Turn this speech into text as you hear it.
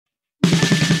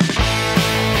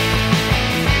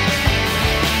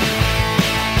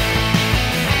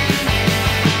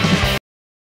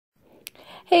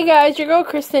Hey guys, your girl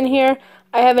Kristen here.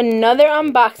 I have another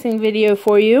unboxing video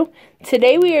for you.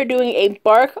 Today we are doing a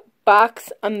BarkBox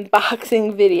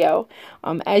unboxing video.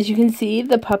 As you can see,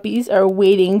 the puppies are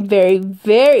waiting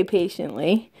very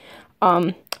patiently.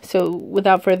 So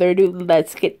without further ado,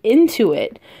 let's get into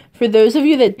it. For those of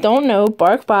you that don't know,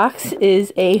 BarkBox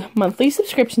is a monthly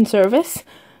subscription service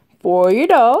for your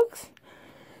dogs.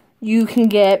 You can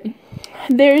get,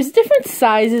 there's different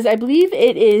sizes. I believe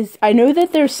it is, I know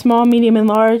that there's small, medium, and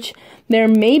large. There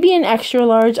may be an extra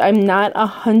large. I'm not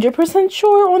 100%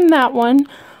 sure on that one.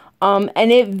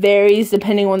 And it varies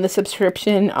depending on the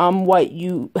subscription, how much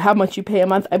you pay a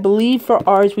month. I believe for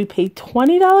ours we pay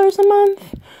 $20 a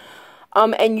month.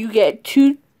 And you get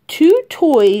two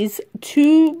toys,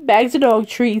 2 bags of dog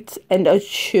treats, and a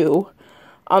chew.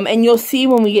 And you'll see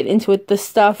when we get into it, the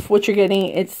stuff, what you're getting,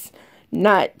 it's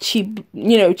not cheap,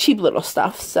 cheap little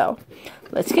stuff. So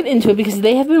let's get into it because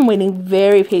they have been waiting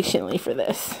very patiently for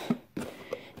this.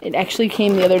 It actually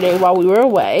came the other day while we were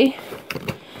away.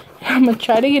 I'm going to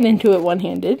try to get into it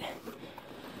one-handed.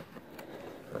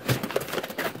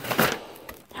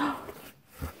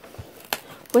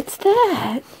 What's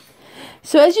that?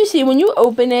 So as you see, when you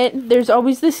open it, there's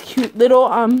always this cute little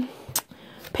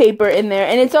paper in there,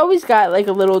 and it's always got like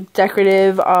a little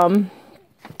decorative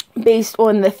based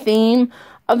on the theme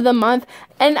of the month.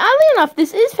 And oddly enough,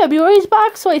 this is February's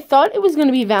box, so I thought it was going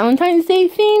to be Valentine's Day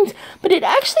themed, but it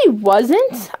actually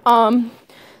wasn't.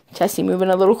 Chessie moving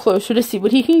a little closer to see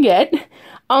what he can get.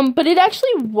 But it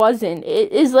actually wasn't.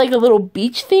 It is like a little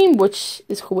beach theme, which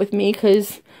is cool with me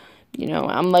because,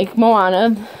 I'm like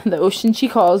Moana, the ocean she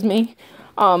calls me.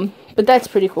 But that's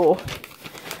pretty cool.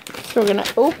 So we're going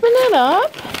to open it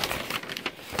up.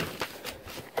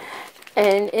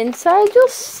 And inside you'll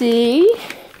see,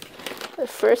 the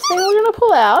first thing we're going to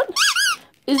pull out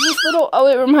is this little,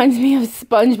 it reminds me of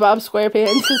SpongeBob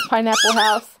SquarePants' Pineapple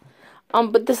House.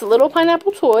 But this little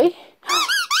pineapple toy,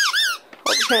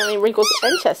 apparently Wrinkles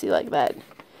and Chessie like that.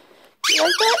 You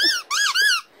like that?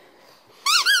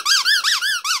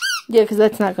 Yeah, because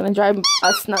that's not going to drive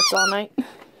us nuts all night.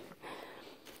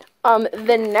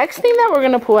 The next thing that we're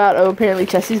going to pull out, apparently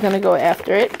Chessie's going to go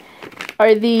after it,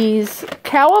 are these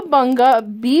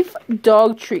Cowabunga beef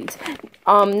dog treats.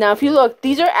 Now if you look,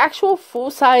 these are actual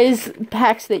full-size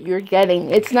packs that you're getting.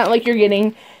 It's not like you're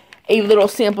getting a little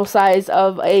sample size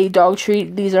of a dog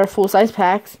treat. These are full-size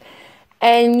packs.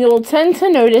 And you'll tend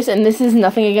to notice, and this is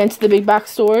nothing against the big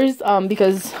box stores,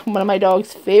 because one of my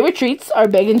dog's favorite treats are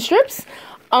bacon strips.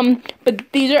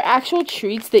 But these are actual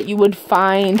treats that you would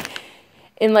find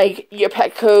in like your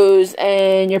Petco's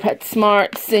and your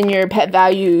PetSmarts and your Pet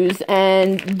Values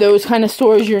and those kind of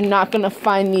stores. You're not going to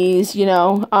find these,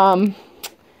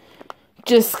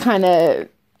 just kind of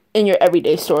in your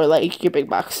everyday store like your big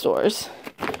box stores.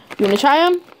 You want to try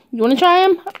them? You want to try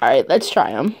them? Alright, let's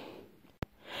try them.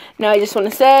 Now I just want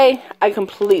to say, I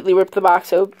completely ripped the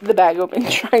bag open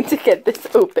trying to get this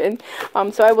open.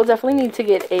 So I will definitely need to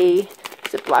get a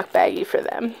Ziploc baggie for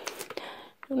them.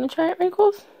 You want to try it,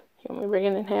 Wrinkles? You want me to bring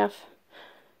it in half?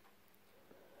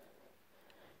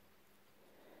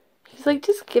 He's like,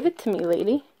 just give it to me,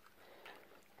 lady.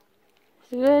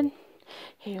 Is it good?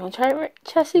 Here, you want to try it,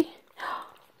 Chessie?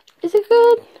 Is it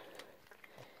good?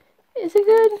 Is it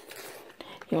good?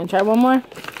 You want to try one more?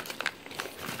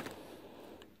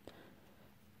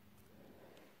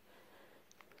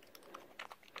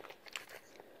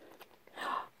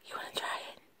 You want to try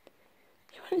it?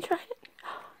 You want to try it?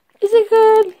 Is it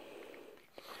good?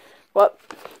 Well,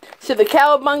 so the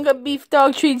Cowabunga beef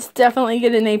dog treats definitely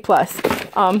get an A+.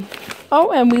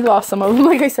 Oh, and we lost some of them.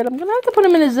 Like I said, I'm going to have to put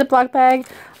them in a Ziploc bag,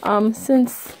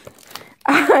 since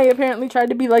I apparently tried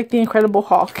to be like the Incredible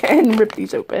Hulk and rip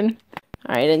these open.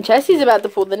 Alright, and Chessie's about to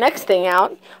pull the next thing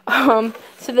out.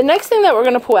 So the next thing that we're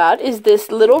going to pull out is this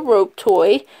little rope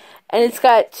toy. And it's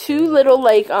got 2 little,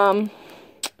 like, look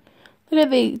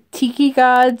at the tiki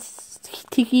gods.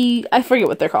 I forget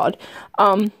what they're called.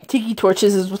 Tiki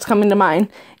torches is what's coming to mind.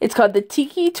 It's called the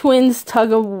Tiki Twins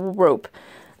Tug of Rope.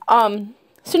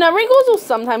 So now Wrinkles will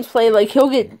sometimes play, like, he'll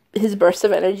get his bursts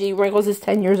of energy. Wrinkles is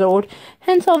 10 years old,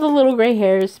 hence all the little gray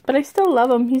hairs. But I still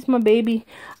love him. He's my baby.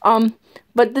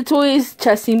 But the toys,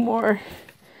 Chessie more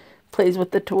plays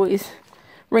with the toys.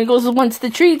 Wrinkles wants the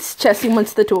treats, Chessie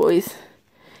wants the toys.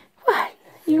 What?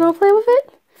 You gonna play with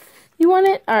it? You want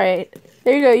it? Alright.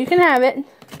 There you go. You can have it.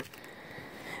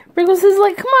 Wrinkles is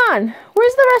like, come on.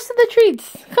 Where's the rest of the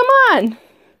treats? Come on.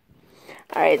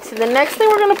 Alright, so the next thing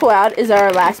we're going to pull out is our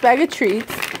last bag of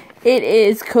treats. It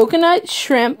is coconut,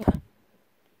 shrimp,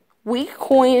 wheat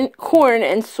corn,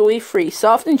 and soy-free.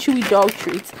 Soft and chewy dog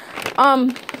treats.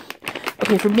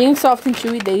 Okay, for being soft and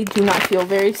chewy, they do not feel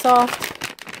very soft.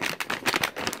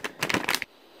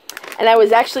 And I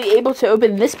was actually able to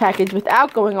open this package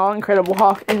without going all Incredible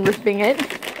Hulk and ripping it.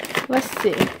 Let's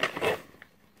see.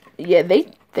 Yeah,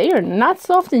 they are not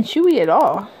soft and chewy at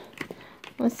all.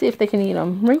 Let's see if they can eat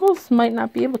them. Wrinkles might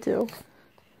not be able to.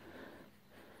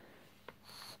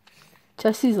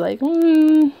 Jesse's like,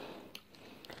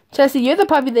 Jesse, you're the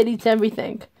puppy that eats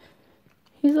everything.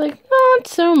 He's like, not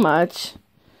so much.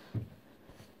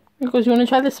 Wrinkles, you want to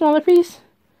try the smaller piece?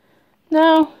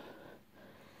 No.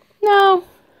 No.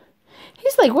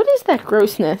 He's like, what is that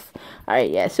grossness? Alright,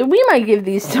 yeah, so we might give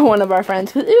these to one of our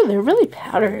friends. Because, ew, they're really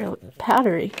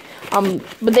powdery.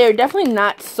 But they're definitely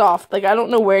not soft. Like, I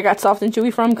don't know where it got soft and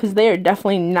chewy from. Because they are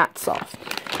definitely not soft.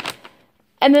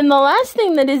 And then the last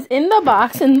thing that is in the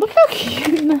box. And look how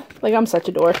cute. Like, I'm such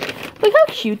a dork. Look how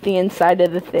cute the inside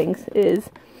of the things is.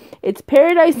 It's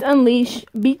Paradise Unleashed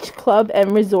Beach Club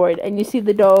and Resort. And you see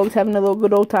the dogs having a little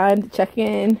good old time to check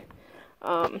in.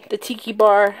 The tiki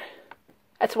bar.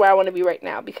 That's where I want to be right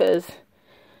now because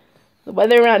the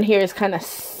weather around here is kind of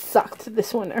sucked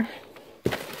this winter.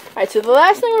 Alright, so the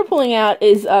last thing we're pulling out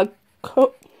is I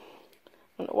don't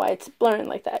know why it's blurring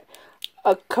like that.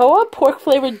 A Koa pork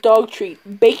flavored dog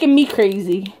treat. Baking me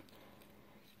crazy.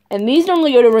 And these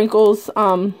normally go to Wrinkles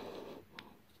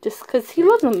just because he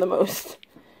loves them the most.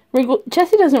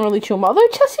 Chessie doesn't really chew them, although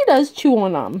Chessie does chew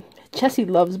on them. Chessie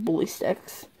loves bully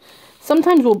sticks.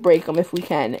 Sometimes we'll break them if we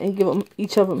can and give them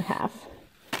each of them half.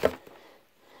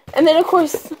 And then, of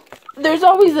course, there's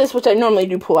always this, which I normally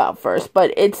do pull out first,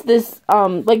 but it's this,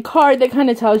 like, card that kind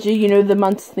of tells you, you know, the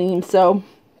month's theme. So,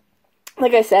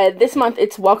 like I said, this month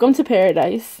it's Welcome to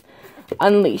Paradise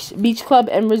Unleashed Beach Club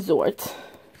and Resort.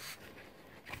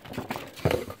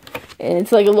 And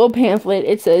it's like a little pamphlet.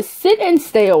 It says, sit and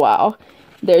stay a while.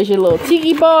 There's your little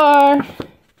tiki bar.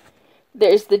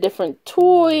 There's the different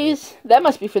toys. That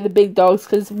must be for the big dogs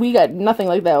because we got nothing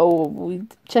like that. Oh,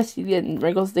 Chessie and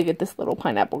Wrinkles did get this little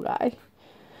pineapple guy.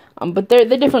 But they're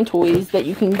the different toys that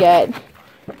you can get.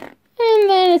 And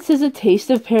then it says a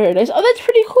taste of paradise. Oh, that's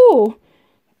pretty cool.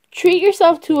 Treat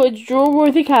yourself to a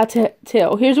drool-worthy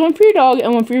cocktail. Here's one for your dog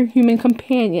and one for your human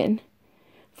companion.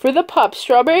 For the pup,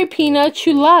 strawberry pina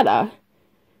chulada.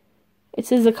 It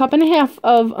says a cup and a half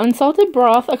of unsalted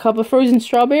broth, a cup of frozen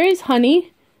strawberries,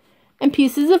 honey, and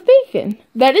pieces of bacon.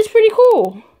 That is pretty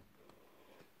cool.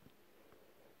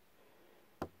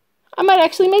 I might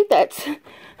actually make that.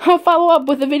 I'll follow up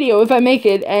with a video if I make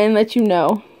it and let you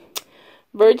know.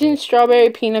 Virgin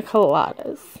strawberry pina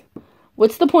coladas.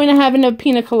 What's the point of having a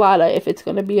pina colada if it's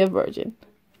going to be a virgin?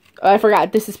 Oh, I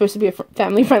forgot. This is supposed to be a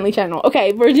family-friendly channel.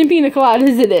 Okay, virgin pina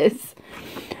coladas it is.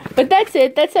 But that's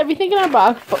it. That's everything in our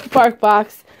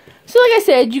BarkBox. So like I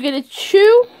said, you get a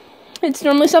chew. It's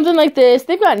normally something like this.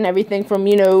 They've gotten everything from,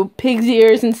 you know, pig's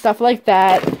ears and stuff like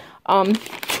that.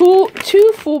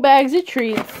 Two full bags of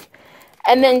treats.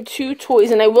 And then 2 toys.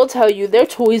 And I will tell you, their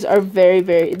toys are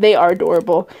they are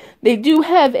adorable. They do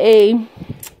have a, I think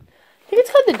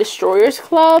it's called the Destroyers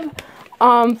Club.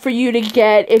 For you to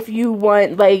get if you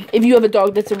want, like, if you have a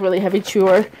dog that's a really heavy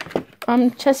chewer.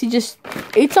 Chessie just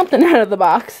ate something out of the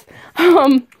box.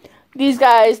 These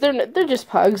guys, they're just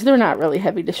pugs. They're not really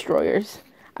heavy destroyers.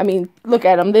 I mean, look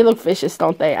at them. They look vicious,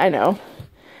 don't they? I know.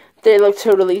 They look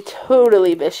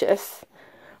totally vicious.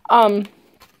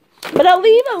 But I'll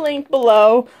leave a link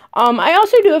below. I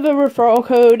also do have a referral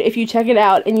code. If you check it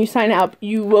out and you sign up,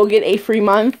 you will get a free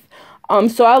month.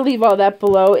 So I'll leave all that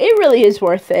below. It really is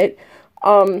worth it.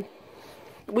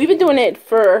 We've been doing it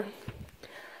for,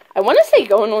 I want to say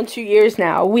going on 2 years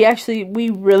now. We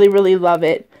really love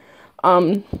it.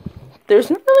 There's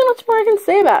not really much more I can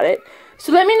say about it.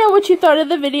 So let me know what you thought of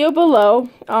the video below.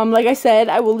 Like I said,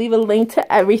 I will leave a link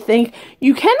to everything.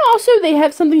 You can also, they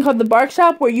have something called the Bark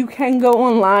Shop where you can go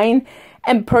online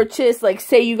and purchase, like,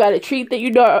 say you got a treat that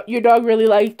your dog really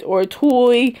liked or a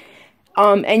toy,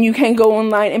 and you can go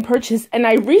online and purchase. And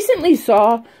I recently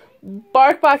saw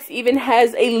BarkBox even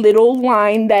has a little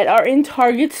line that are in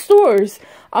Target stores.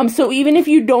 So even if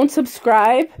you don't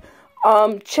subscribe,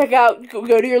 check out,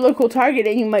 go to your local Target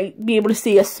and you might be able to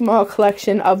see a small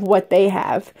collection of what they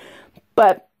have.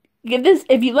 But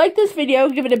if you like this video,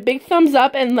 give it a big thumbs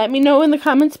up and let me know in the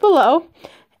comments below.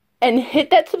 And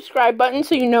hit that subscribe button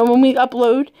so you know when we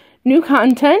upload new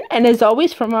content. And as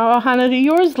always, from our Ohana to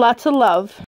yours, lots of love.